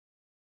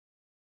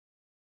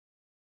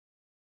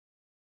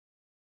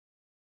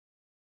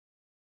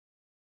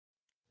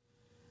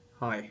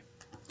Hi,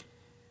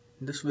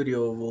 in this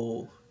video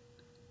we'll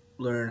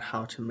learn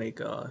how to make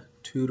a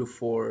 2 to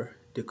 4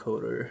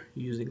 decoder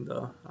using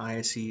the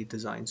ISE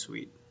Design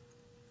Suite.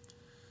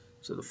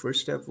 So the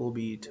first step will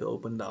be to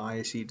open the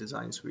ISE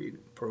Design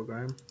Suite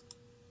program.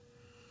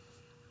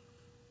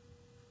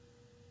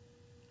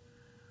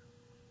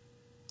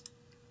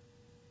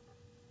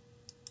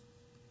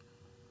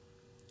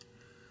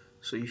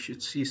 So you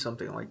should see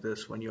something like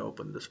this when you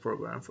open this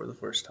program for the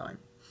first time.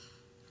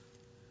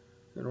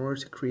 In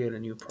order to create a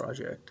new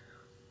project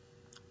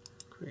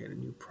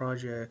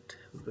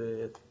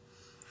with,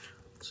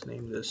 let's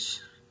name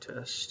this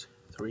test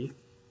 3,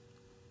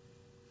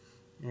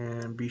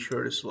 and be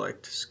sure to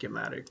select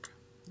Schematic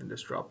in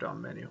this drop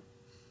down menu.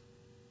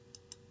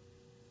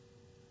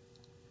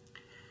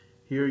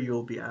 Here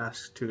you'll be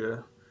asked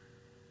to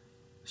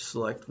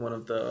select one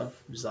of the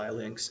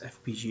Xilinx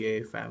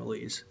FPGA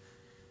families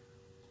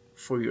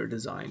for your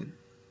design.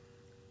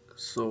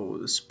 So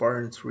the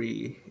Spartan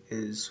 3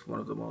 is one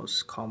of the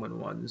most common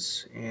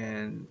ones,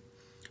 and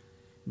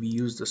we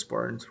use the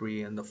Spartan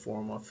 3 in the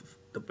form of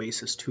the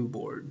Basis 2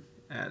 board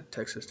at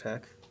Texas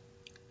Tech.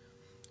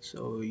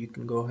 So you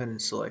can go ahead and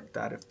select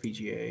that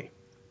FPGA,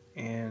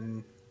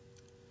 and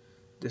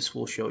this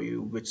will show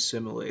you which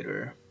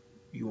simulator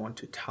you want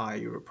to tie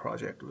your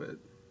project with.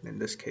 In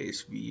this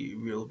case, we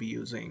will be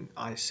using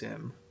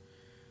iSim,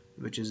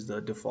 which is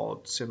the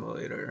default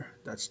simulator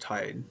that's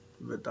tied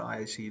with the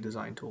ISE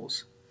design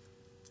tools.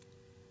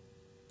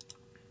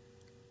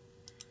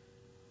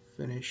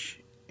 Finish,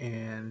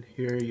 and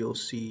here you'll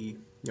see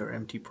your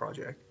empty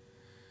project.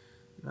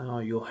 Now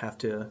you'll have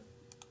to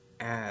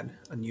add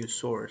a new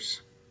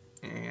source,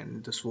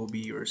 and this will be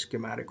your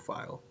schematic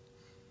file.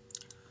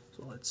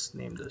 So let's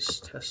name this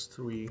test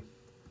 3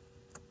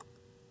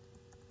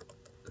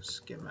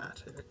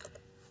 schematic.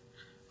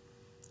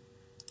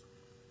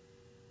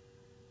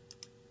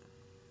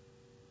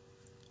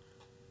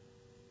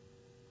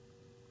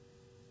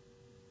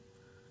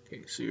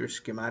 Okay, so your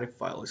schematic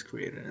file is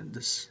created, and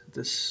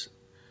this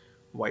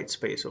white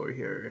space over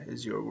here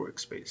is your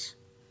workspace.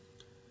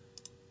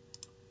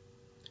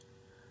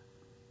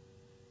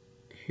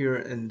 Here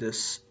in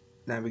this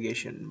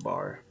navigation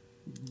bar,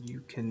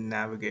 you can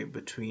navigate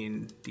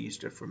between these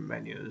different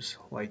menus,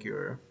 like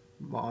your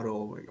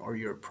model or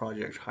your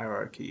project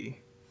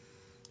hierarchy,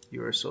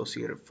 your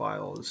associated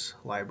files,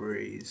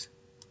 libraries,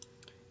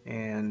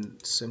 and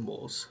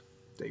symbols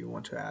that you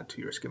want to add to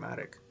your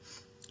schematic.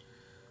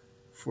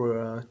 For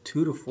a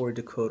 2 to 4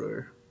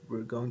 decoder,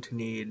 we're going to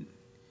need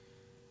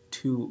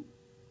two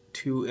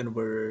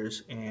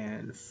inverters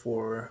and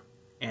 4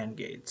 AND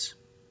gates.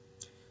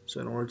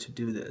 So in order to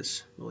do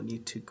this, we'll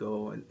need to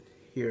go in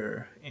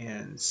here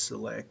and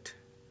select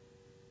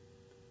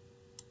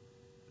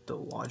the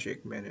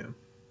logic menu,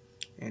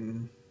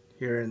 and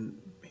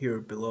here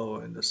below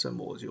in the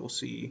symbols you'll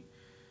see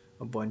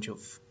a bunch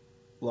of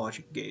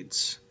logic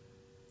gates.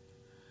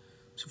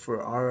 So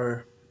for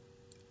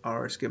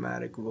our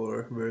schematic,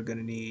 we're going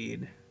to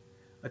need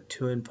a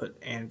 2-input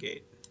AND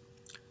gate.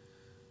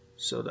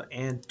 So the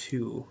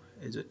AND2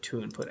 is a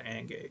 2-input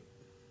AND gate.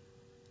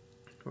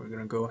 We're going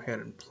to go ahead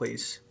and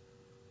place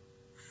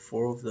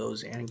 4 of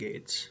those AND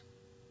gates,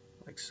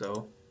 like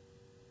so.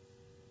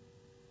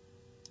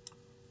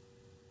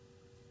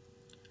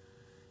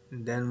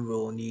 And then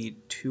we'll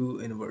need 2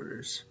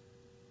 inverters.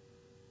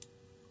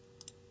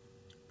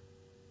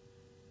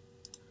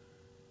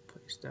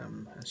 Place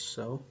them as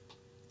so.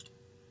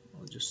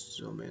 I'll just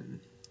zoom in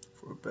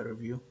for a better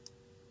view.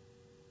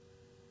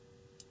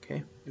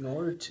 Okay, in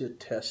order to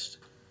test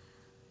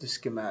the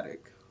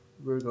schematic,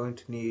 we're going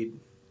to need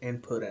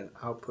input and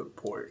output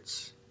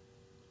ports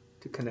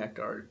to connect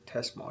our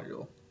test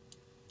module.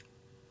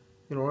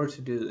 In order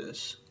to do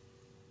this,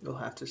 you'll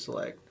have to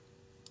select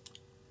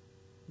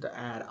the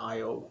add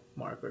IO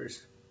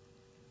markers,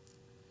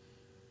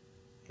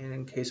 and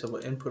in case of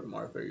an input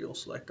marker, you'll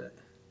select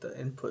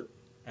the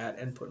add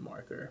input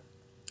marker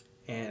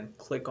and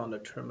click on the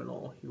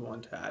terminal you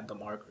want to add the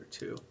marker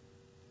to,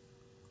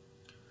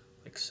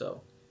 like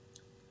so.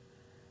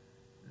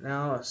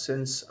 Now,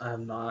 since I have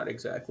not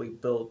exactly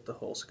built the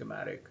whole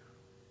schematic,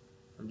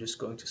 I'm just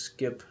going to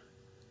skip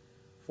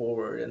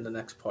forward in the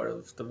next part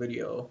of the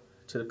video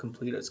to the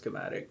completed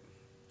schematic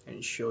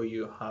and show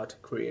you how to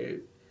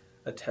create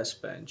a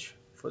test bench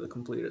for the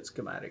completed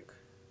schematic.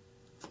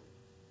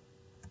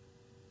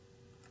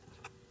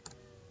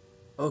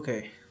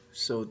 Okay,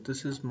 so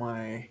this is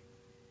my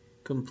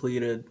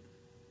completed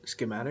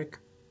schematic,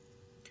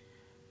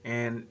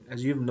 and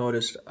as you've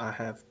noticed, I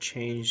have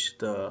changed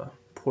the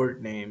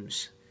port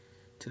names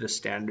to the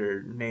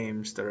standard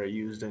names that are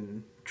used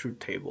in truth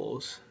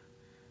tables.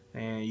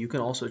 And you can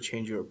also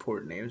change your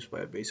port names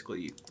by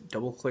basically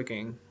double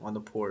clicking on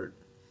the port,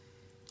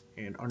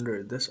 and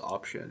under this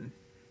option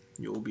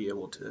you'll be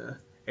able to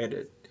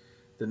edit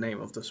the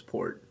name of this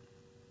port.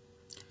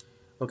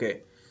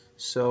 Okay,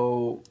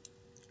 so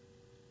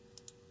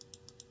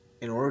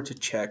in order to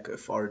check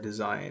if our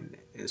design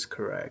is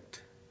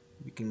correct,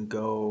 we can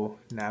go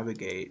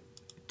navigate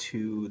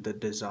to the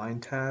design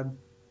tab,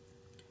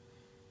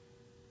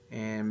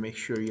 and make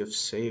sure you've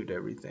saved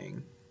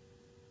everything.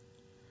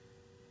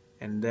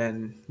 And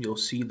then you'll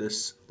see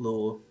this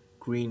little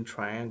green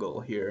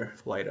triangle here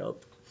light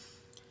up,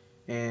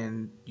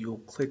 and you'll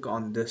click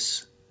on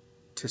this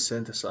to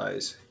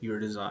synthesize your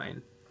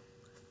design.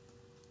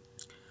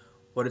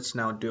 What it's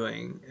now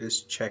doing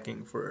is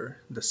checking for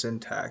the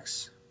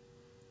syntax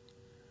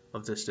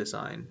of this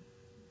design,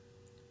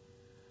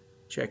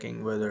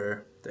 checking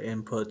whether the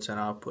inputs and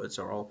outputs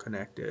are all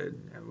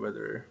connected and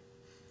whether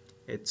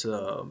it's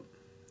an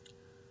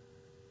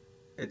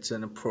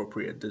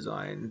appropriate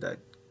design that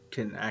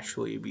can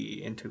actually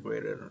be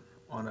integrated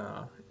on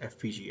a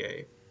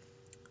FPGA.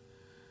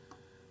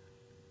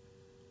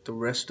 The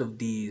rest of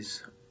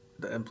these,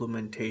 the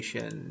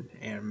implementation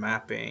and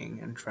mapping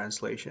and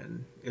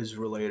translation, is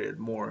related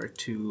more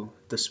to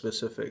the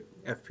specific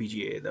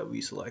FPGA that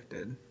we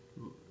selected,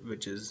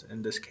 which is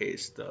in this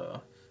case the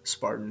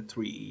Spartan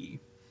 3E.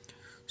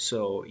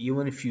 So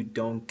even if you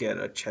don't get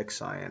a check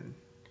sign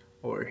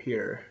over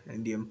here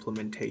in the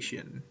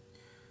implementation,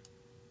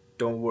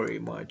 don't worry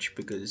much,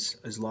 because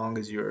as long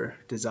as your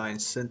design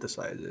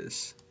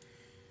synthesizes,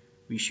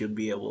 we should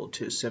be able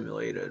to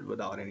simulate it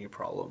without any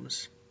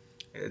problems.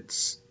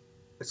 It's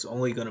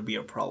only going to be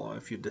a problem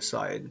if you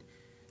decide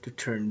to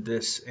turn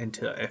this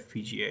into a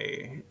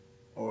FPGA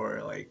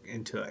or like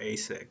into an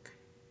ASIC.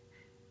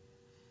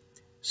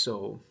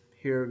 So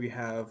here we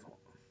have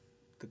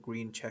the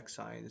green check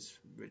signs,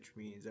 which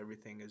means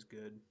everything is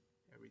good.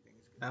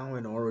 Now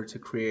in order to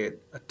create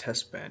a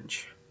test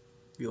bench,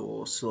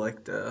 you'll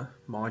select the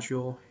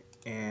module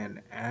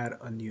and add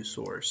a new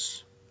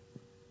source.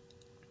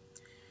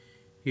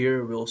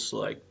 Here we'll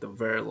select the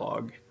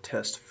Verilog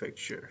test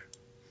fixture,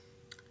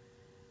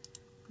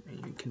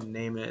 and you can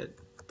name it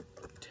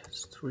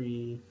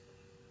test3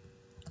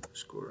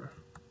 score.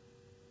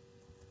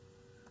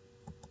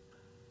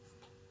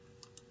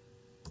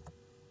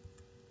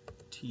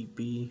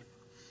 TB.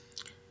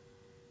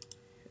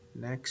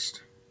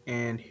 Next,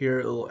 and here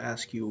it'll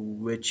ask you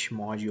which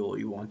module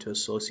you want to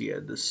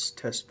associate this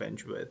test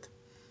bench with.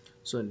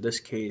 So in this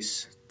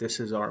case, this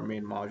is our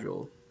main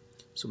module,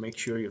 so make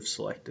sure you've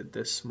selected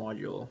this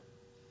module.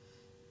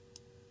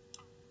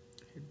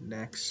 Hit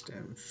next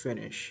and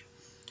finish.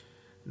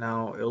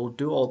 Now it'll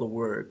do all the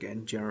work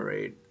and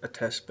generate a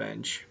test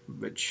bench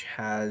which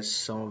has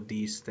some of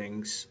these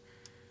things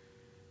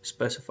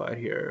specified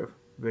here,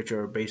 which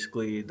are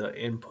basically the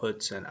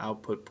inputs and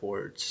output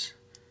ports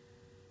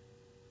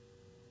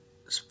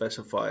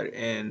specified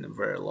in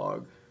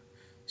Verilog.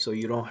 So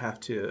you don't have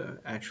to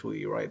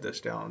actually write this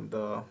down.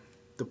 The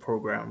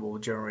program will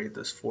generate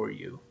this for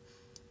you.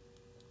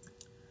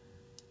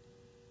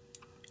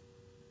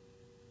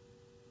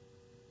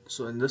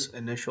 So in this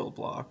initial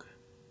block,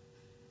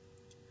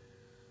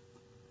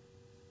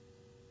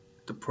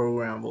 the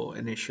program will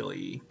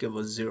initially give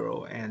us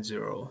 0 and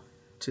 0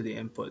 to the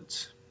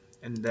inputs,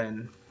 and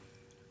then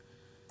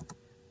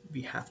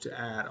we have to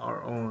add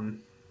our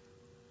own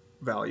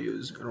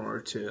values in order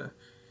to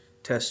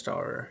test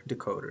our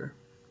decoder.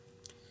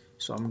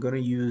 So I'm going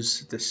to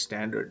use the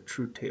standard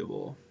truth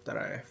table that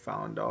I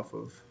found off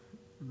of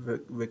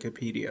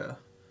Wikipedia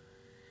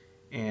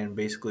and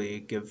basically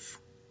give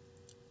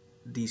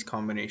these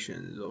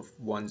combinations of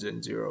 1s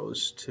and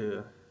 0s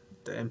to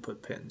the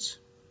input pins.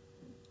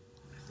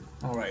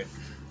 Alright,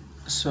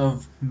 so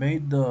I've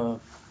made the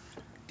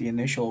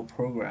initial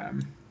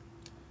program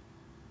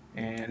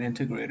and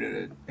integrated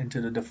it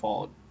into the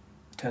default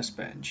test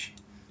bench.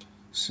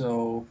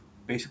 So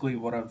basically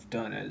what I've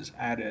done is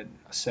added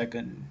a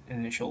second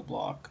initial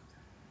block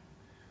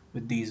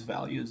with these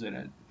values in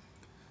it.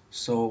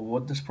 So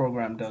what this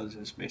program does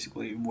is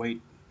basically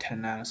wait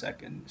 10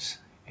 nanoseconds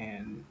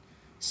and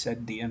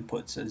set the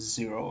inputs as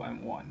 0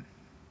 and 1.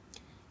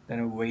 Then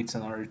it waits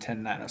another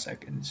 10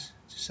 nanoseconds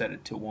to set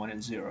it to 1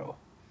 and 0,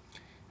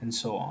 and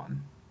so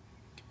on.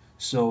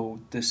 So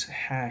this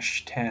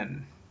hash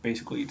 10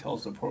 basically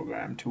tells the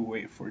program to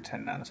wait for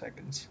 10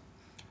 nanoseconds.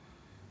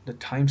 The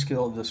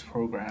timescale of this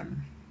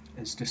program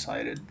is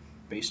decided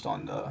based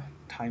on the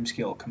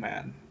timescale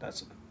command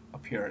that's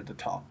up here at the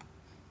top.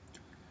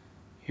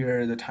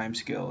 Here the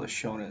timescale is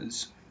shown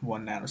as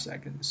 1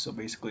 nanosecond, so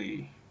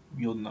basically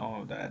you'll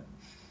know that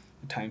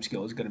the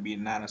timescale is going to be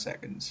in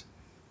nanoseconds.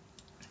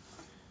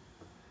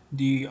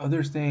 The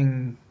other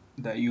thing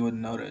that you would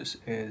notice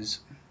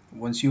is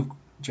once you've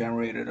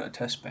generated a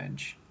test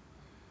bench,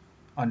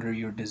 under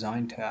your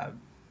design tab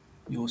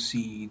you'll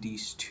see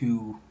these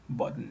two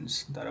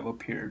buttons that have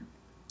appeared.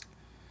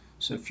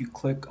 So if you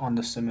click on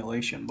the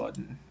simulation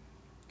button,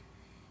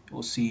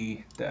 you'll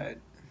see that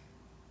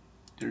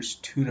there's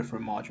two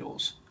different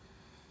modules.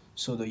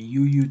 So the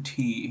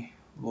UUT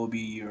will be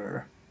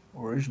your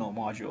original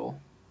module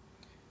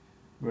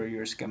where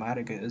your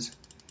schematic is,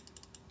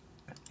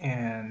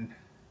 and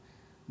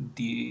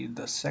the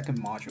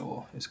second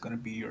module is going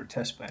to be your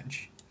test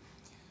bench.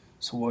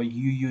 So what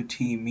UUT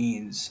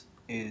means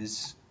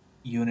is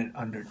unit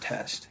under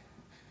test.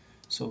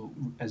 So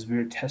as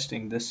we're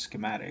testing this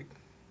schematic,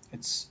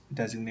 it's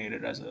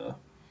designated as a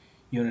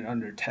unit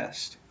under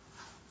test.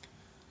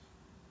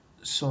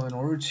 So in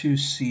order to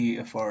see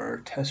if our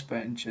test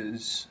bench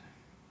is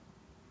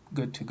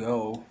good to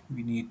go,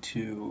 we need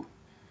to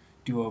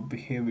do a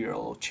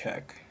behavioral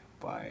check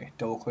by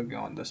double clicking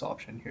on this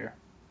option here.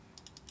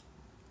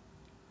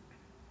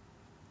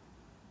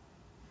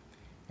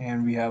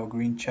 And we have a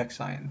green check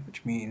sign,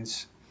 which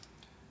means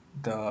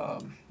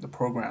the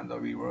program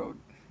that we wrote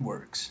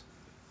works.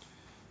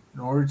 In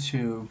order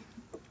to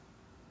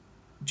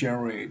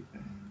generate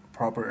a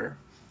proper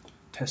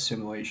test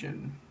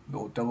simulation,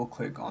 we'll double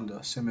click on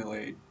the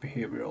simulate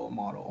behavioral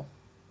model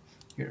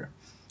here,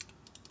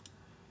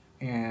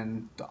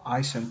 and the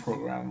iSim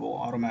program will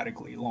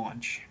automatically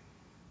launch,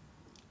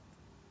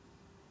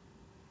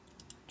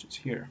 which is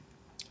here.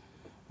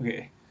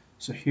 Okay,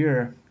 so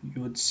here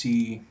you would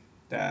see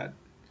that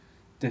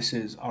this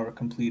is our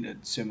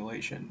completed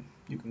simulation.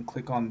 You can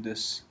click on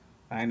this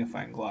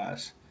magnifying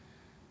glass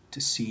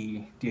to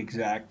see the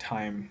exact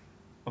time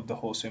of the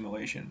whole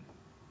simulation.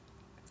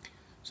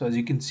 So as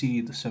you can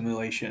see, the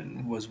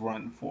simulation was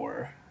run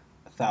for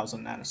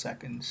 1,000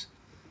 nanoseconds,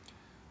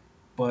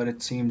 but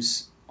it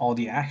seems all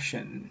the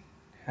action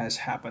has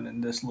happened in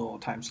this little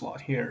time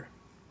slot here.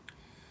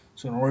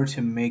 So in order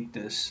to make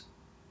this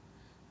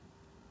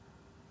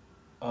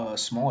a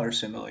smaller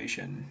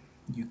simulation,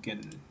 you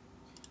can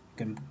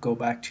go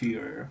back to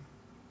your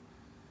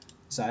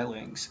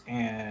Xilinx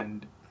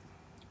and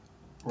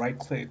right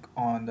click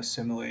on the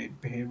simulate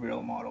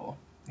behavioral model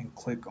and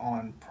click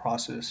on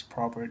process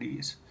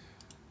properties.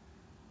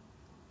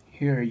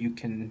 Here you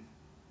can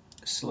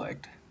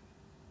select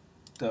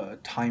the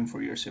time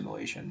for your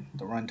simulation,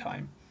 the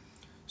runtime.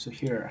 So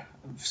here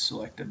I've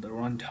selected the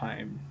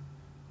runtime.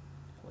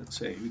 Let's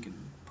say we can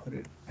put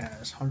it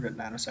as 100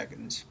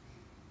 nanoseconds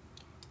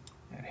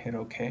and hit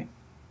OK.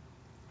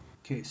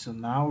 Okay, so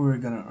now we're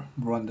gonna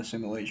run the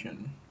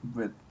simulation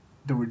with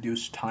the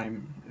reduced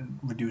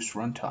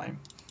runtime,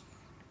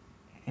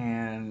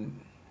 and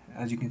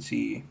as you can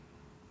see,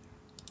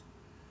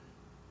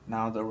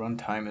 now the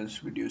runtime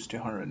is reduced to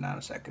 100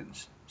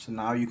 nanoseconds. So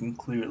now you can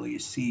clearly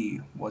see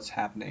what's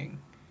happening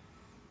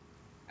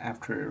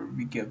after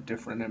we give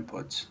different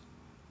inputs.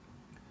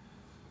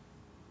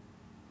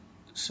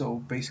 So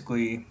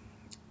basically,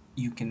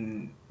 you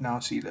can now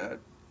see that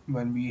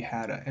when we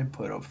had an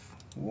input of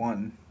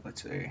 1,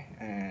 let's say,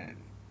 and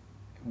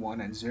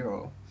 1 and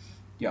 0,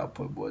 the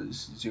output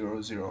was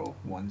 0, 0,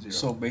 1, 0.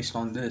 So based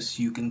on this,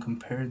 you can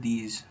compare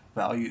these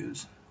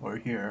values over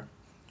here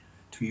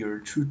to your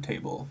truth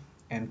table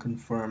and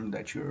confirm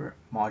that your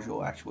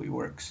module actually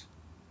works.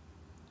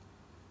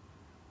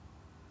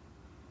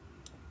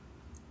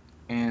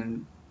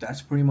 And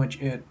that's pretty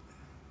much it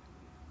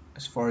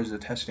as far as the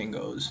testing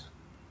goes.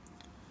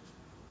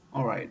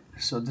 Alright,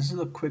 so this is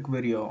a quick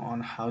video on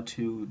how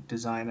to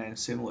design and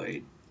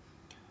simulate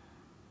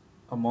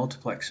a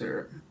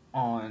multiplexer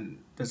on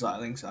the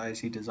Xilinx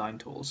IC design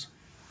tools.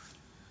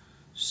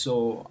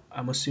 So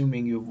I'm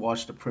assuming you've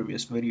watched the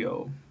previous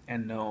video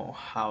and know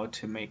how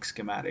to make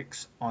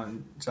schematics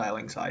on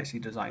Xilinx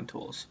IC design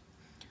tools.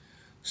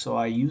 So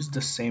I used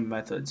the same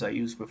methods I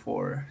used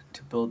before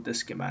to build this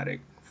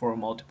schematic for a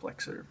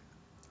multiplexer.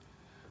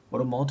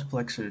 What a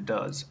multiplexer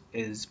does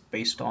is,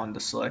 based on the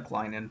select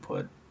line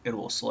input, it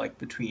will select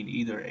between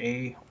either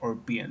A or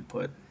B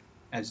input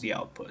as the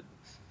output.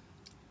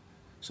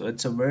 So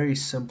it's a very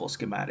simple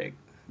schematic,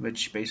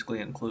 which basically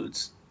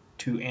includes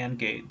 2 AND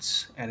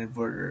gates, an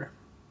inverter,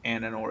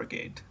 and an OR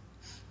gate.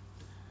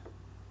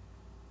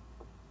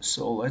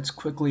 So let's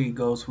quickly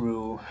go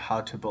through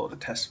how to build a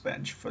test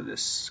bench for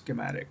this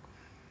schematic.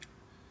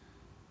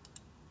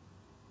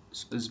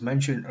 So as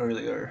mentioned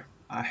earlier,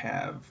 I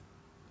have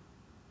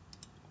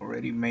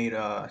already made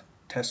a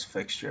test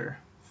fixture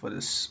for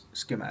this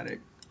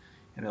schematic,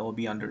 and it will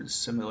be under the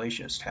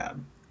Simulations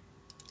tab.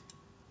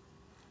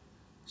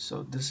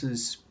 So this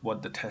is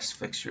what the test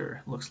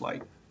fixture looks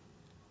like.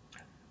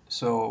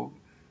 So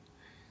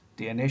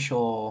the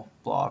initial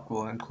block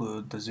will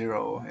include the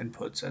 0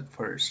 inputs at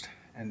first,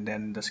 and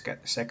then the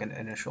second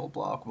initial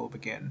block will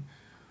begin,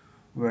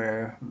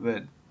 where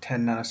with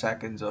 10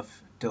 nanoseconds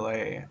of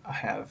delay, I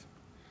have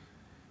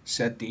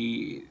set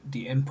the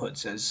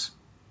inputs as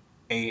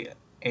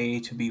A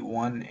to be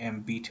 1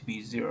 and B to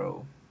be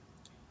 0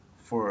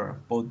 for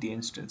both the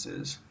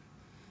instances.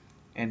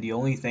 And the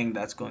only thing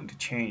that's going to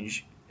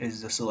change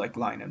is the select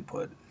line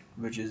input,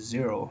 which is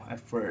 0 at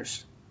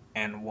first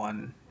and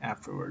 1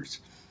 afterwards.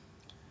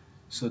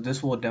 So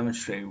this will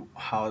demonstrate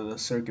how the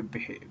circuit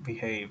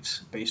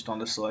behaves based on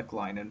the select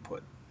line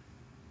input.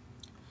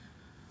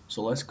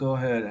 So let's go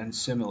ahead and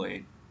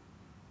simulate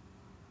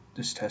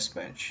this test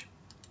bench.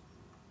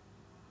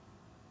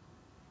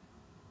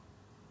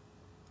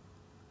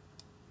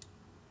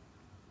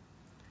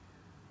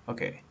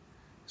 Okay,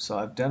 so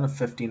I've done a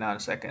 50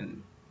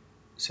 nanosecond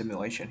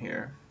simulation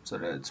here so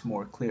that it's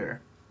more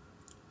clear.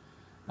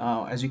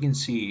 Now, as you can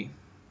see,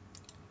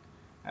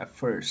 at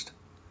first,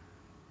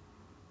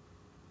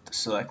 the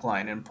select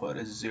line input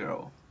is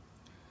 0.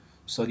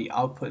 So the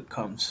output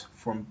comes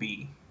from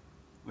B,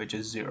 which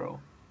is 0,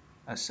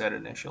 as said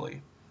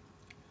initially.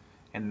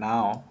 And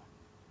now,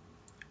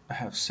 I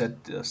have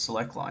set the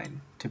select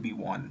line to be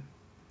 1,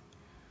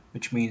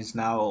 which means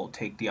now I'll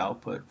take the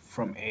output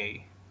from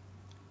A.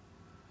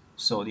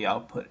 So the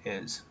output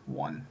is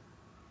 1.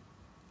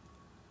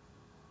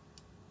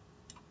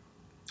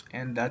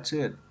 And that's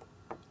it.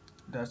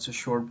 That's a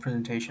short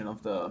presentation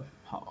of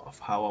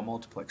how a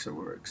multiplexer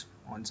works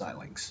on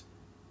Xilinx.